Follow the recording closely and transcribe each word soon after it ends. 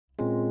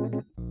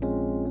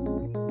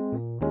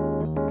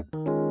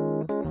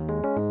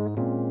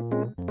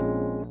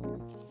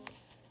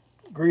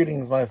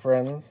Greetings, my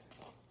friends.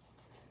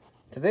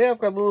 Today I've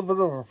got a little bit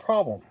of a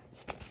problem.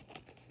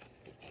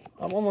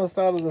 I'm almost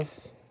out of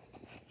this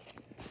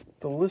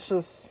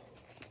delicious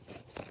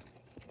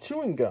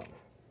chewing gum.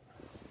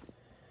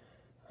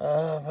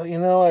 But you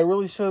know, I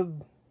really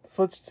should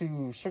switch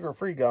to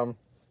sugar-free gum.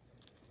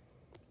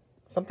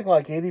 Something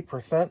like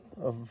 80%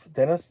 of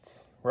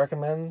dentists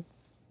recommend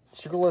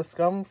sugarless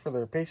gum for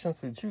their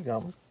patients who chew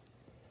gum.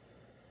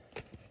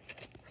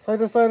 So I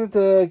decided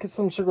to get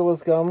some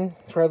sugarless gum,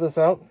 try this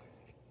out.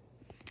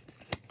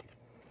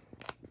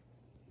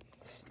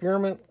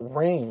 Spearmint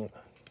Rain.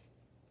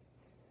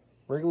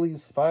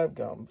 Wrigley's 5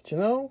 gum. But you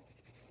know,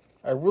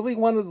 I really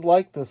wanted to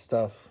like this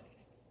stuff.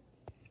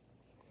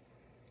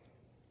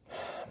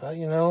 But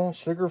you know,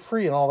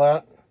 sugar-free and all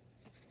that.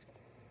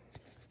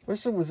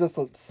 Wish it was just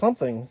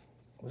something.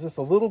 It was just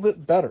a little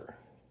bit better.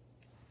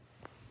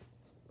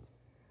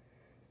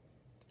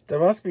 There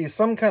must be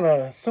some kind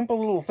of simple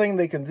little thing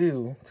they can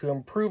do to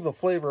improve the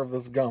flavor of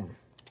this gum.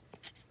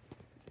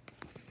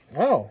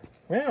 Oh,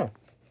 yeah.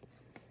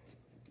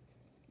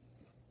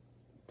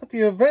 Put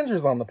the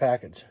Avengers on the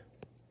package.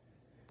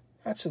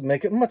 That should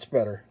make it much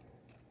better.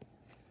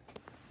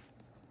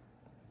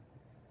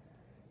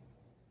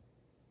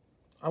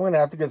 I'm going to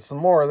have to get some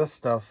more of this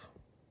stuff.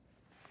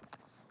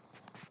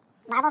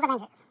 Marvel's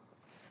Avengers.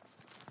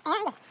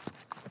 And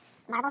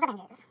Marvel's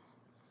Avengers.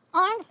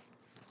 And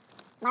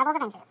Marvel's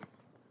Avengers.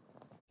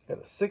 Got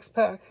a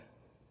 6-pack,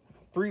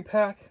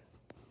 3-pack,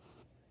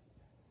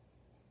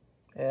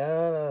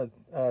 and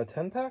a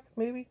 10-pack,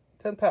 maybe?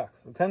 10 packs.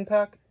 A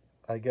 10-pack,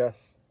 I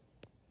guess.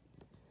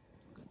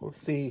 Let's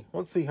see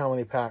how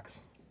many packs.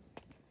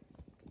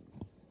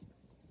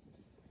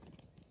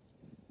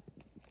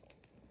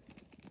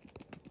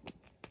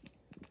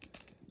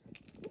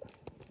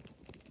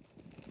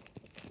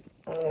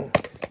 We're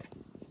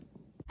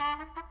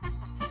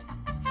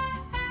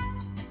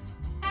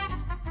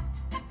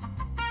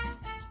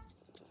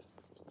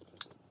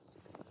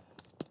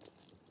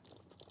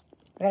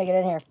gonna get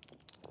in here.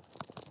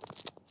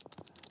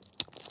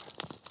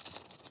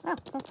 Oh.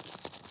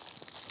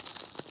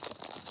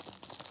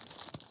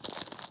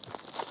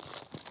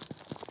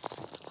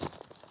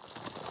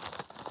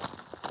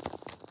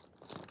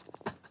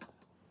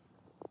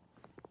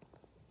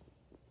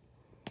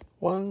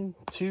 One,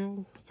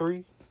 2,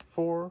 3,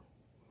 4,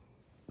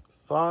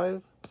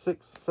 5,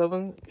 6,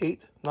 7,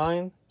 8,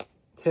 9,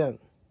 10.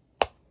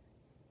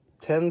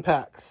 10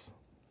 packs.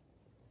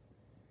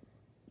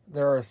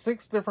 There are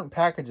 6 different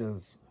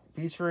packages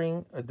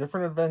featuring a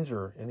different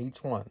Avenger in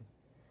each one.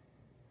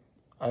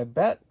 I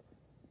bet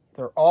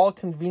they're all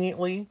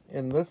conveniently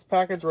in this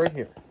package right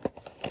here.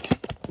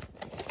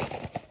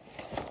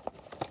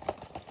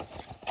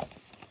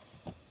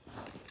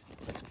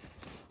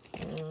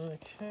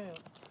 Okay.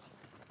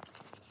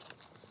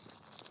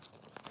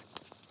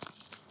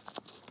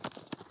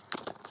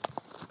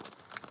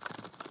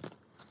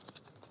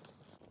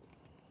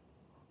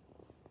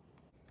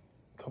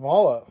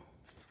 Kamala.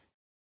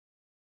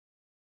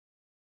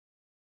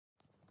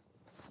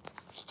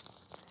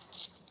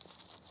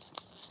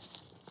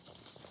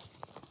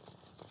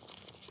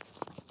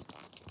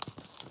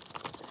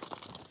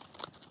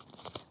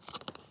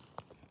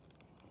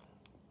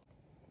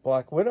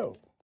 Black Widow.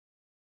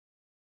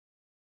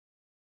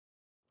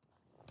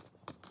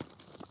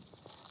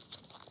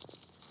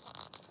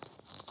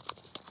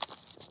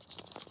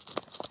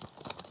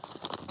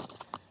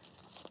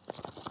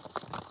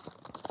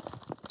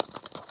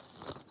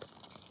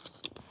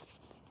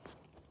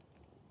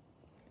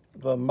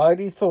 The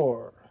Mighty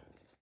Thor.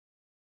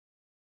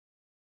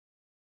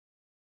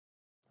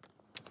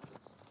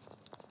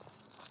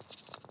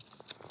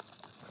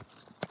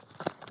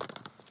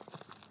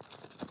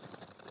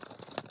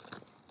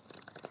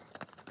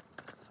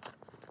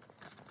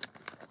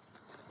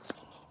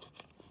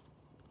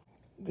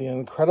 The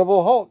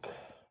Incredible Hulk.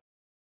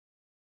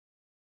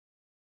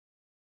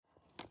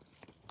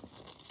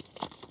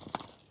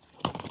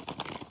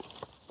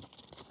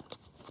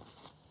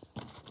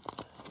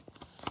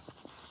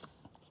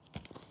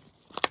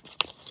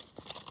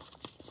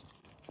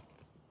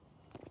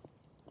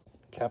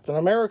 Captain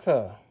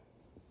America.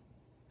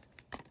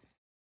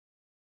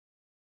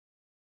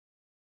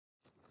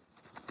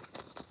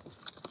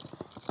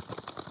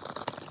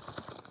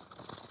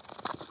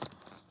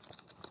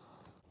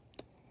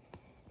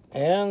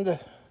 And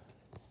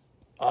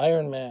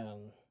Iron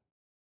Man.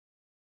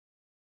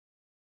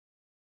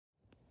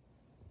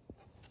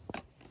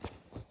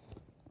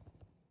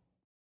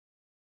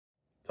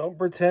 Don't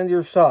pretend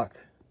you're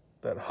shocked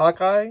that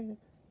Hawkeye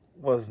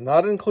was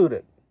not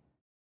included.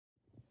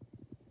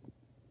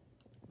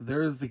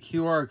 There's the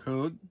QR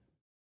code.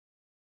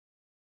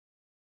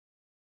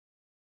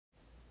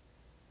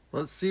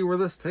 Let's see where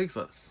this takes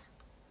us.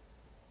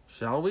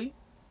 Shall we?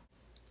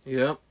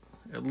 Yep,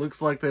 it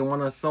looks like they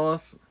want to sell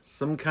us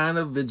some kind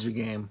of video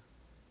game.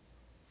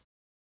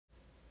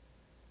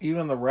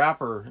 Even the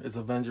wrapper is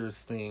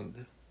Avengers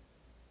themed.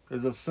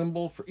 There's a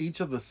symbol for each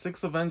of the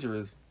 6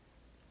 Avengers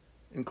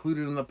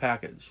included in the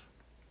package.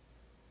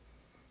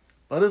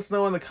 Let us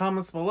know in the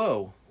comments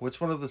below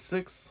which one of the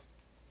 6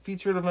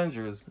 featured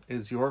Avengers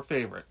is your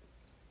favorite.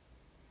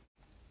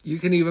 You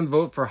can even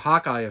vote for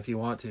Hawkeye if you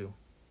want to.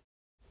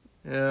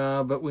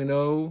 Yeah, but we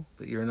know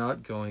that you're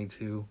not going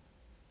to.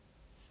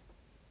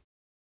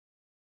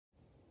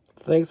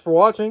 Thanks for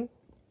watching.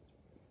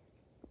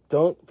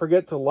 Don't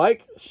forget to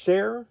like,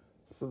 share,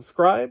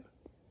 subscribe,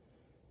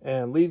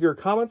 and leave your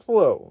comments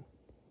below.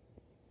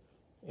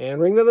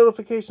 And ring the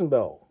notification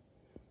bell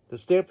to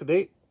stay up to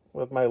date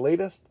with my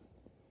latest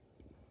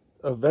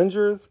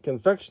Avengers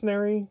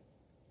confectionery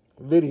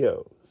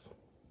videos.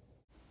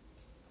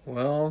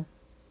 Well,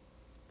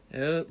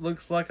 it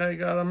looks like I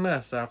got a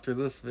mess after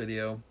this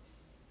video.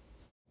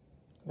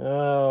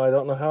 Oh, I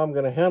don't know how I'm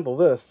going to handle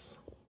this.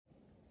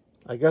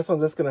 I guess I'm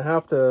just going to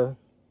have to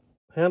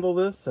handle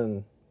this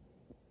in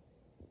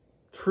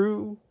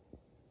true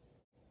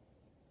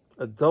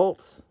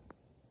adult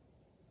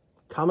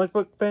comic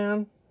book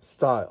fan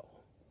style.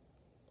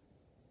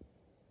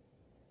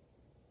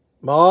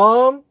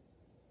 Mom?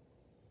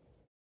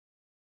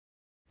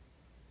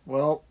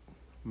 Well,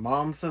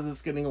 Mom says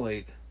it's getting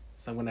late,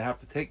 so I'm going to have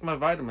to take my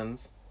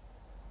vitamins,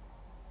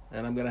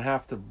 and I'm going to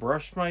have to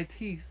brush my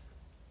teeth,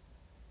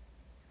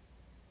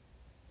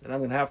 and I'm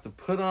going to have to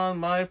put on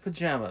my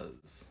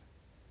pajamas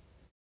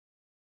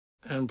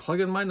and plug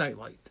in my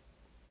nightlight.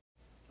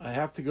 I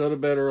have to go to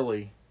bed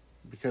early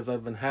because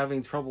I've been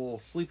having trouble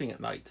sleeping at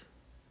night.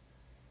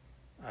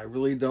 I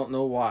really don't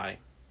know why.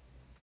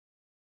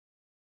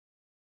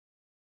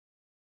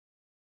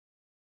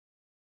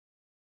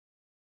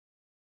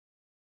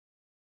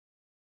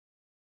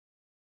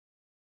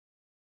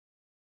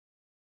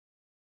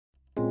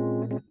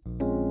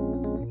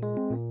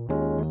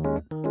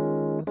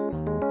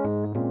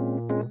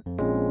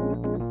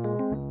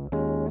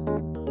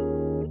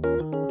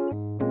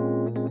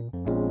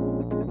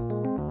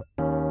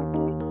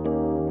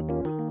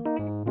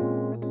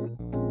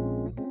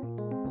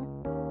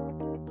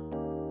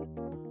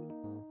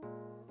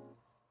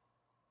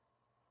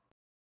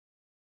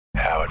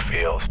 How it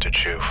feels to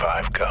chew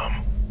 5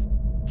 gum.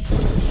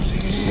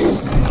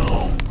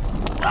 No.